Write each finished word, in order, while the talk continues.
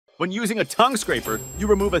When using a tongue scraper, you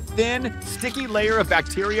remove a thin, sticky layer of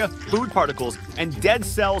bacteria, food particles, and dead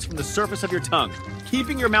cells from the surface of your tongue,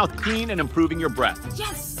 keeping your mouth clean and improving your breath.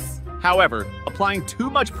 Yes! However, applying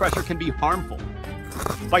too much pressure can be harmful.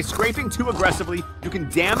 By scraping too aggressively, you can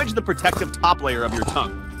damage the protective top layer of your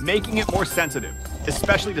tongue, making it more sensitive,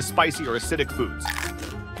 especially to spicy or acidic foods.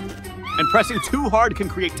 And pressing too hard can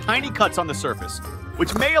create tiny cuts on the surface,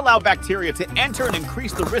 which may allow bacteria to enter and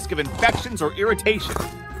increase the risk of infections or irritation.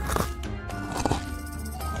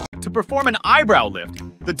 To perform an eyebrow lift,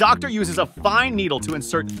 the doctor uses a fine needle to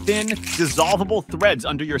insert thin, dissolvable threads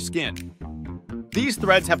under your skin. These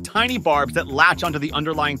threads have tiny barbs that latch onto the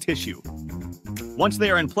underlying tissue. Once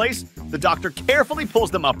they are in place, the doctor carefully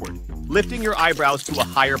pulls them upward, lifting your eyebrows to a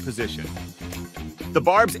higher position. The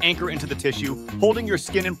barbs anchor into the tissue, holding your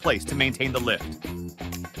skin in place to maintain the lift.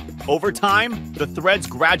 Over time, the threads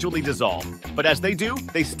gradually dissolve, but as they do,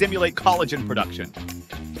 they stimulate collagen production.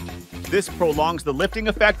 This prolongs the lifting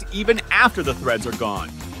effect even after the threads are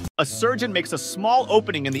gone. A surgeon makes a small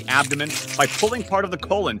opening in the abdomen by pulling part of the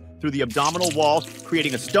colon through the abdominal wall,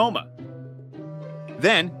 creating a stoma.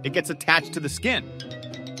 Then, it gets attached to the skin.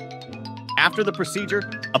 After the procedure,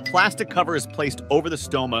 a plastic cover is placed over the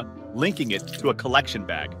stoma, linking it to a collection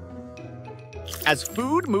bag. As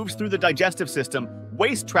food moves through the digestive system,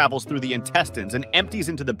 waste travels through the intestines and empties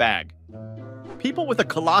into the bag. People with a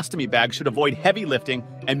colostomy bag should avoid heavy lifting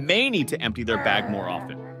and may need to empty their bag more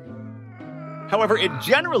often. However, it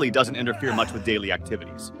generally doesn't interfere much with daily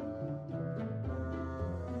activities.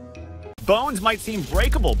 Bones might seem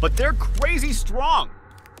breakable, but they're crazy strong.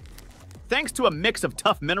 Thanks to a mix of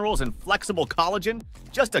tough minerals and flexible collagen,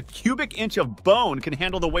 just a cubic inch of bone can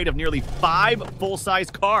handle the weight of nearly 5 full-size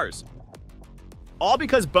cars. All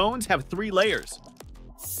because bones have 3 layers.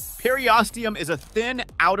 Periosteum is a thin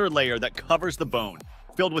outer layer that covers the bone,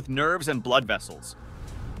 filled with nerves and blood vessels.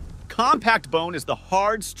 Compact bone is the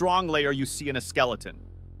hard, strong layer you see in a skeleton.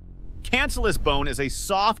 Cancellous bone is a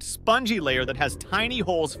soft, spongy layer that has tiny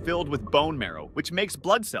holes filled with bone marrow, which makes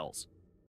blood cells.